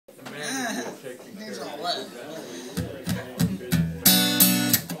Here's all wet.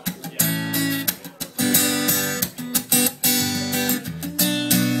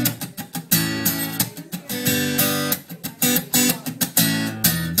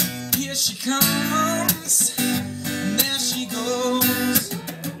 Here she comes, and there she goes,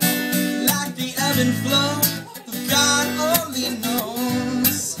 like the ebb and flow of God only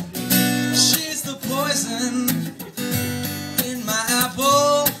knows. She's the poison in my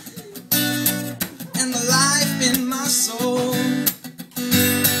apple, and the life in my soul,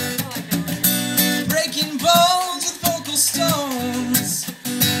 breaking bones with vocal stones,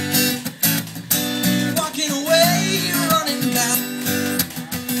 walking away, running back.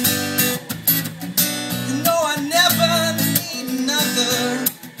 And no, I never need another.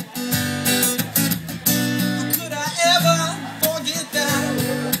 How could I ever forget that?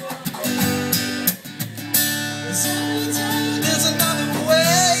 There's another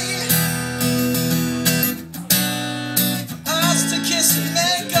way for us to kiss and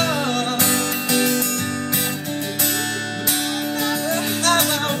make up. Have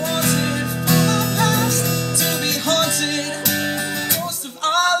I wanted for my past to be haunted most of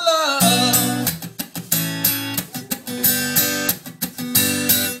our love?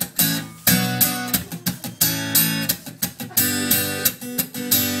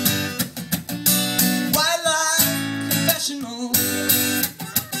 White lie confessional,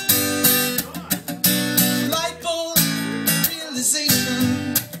 light bulb realization.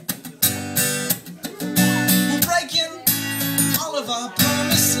 We're breaking all of our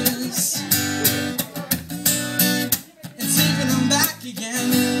promises and taking them back again.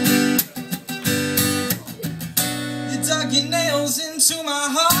 You dug your nails into my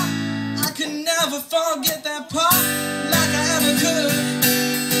heart. I could never forget that part.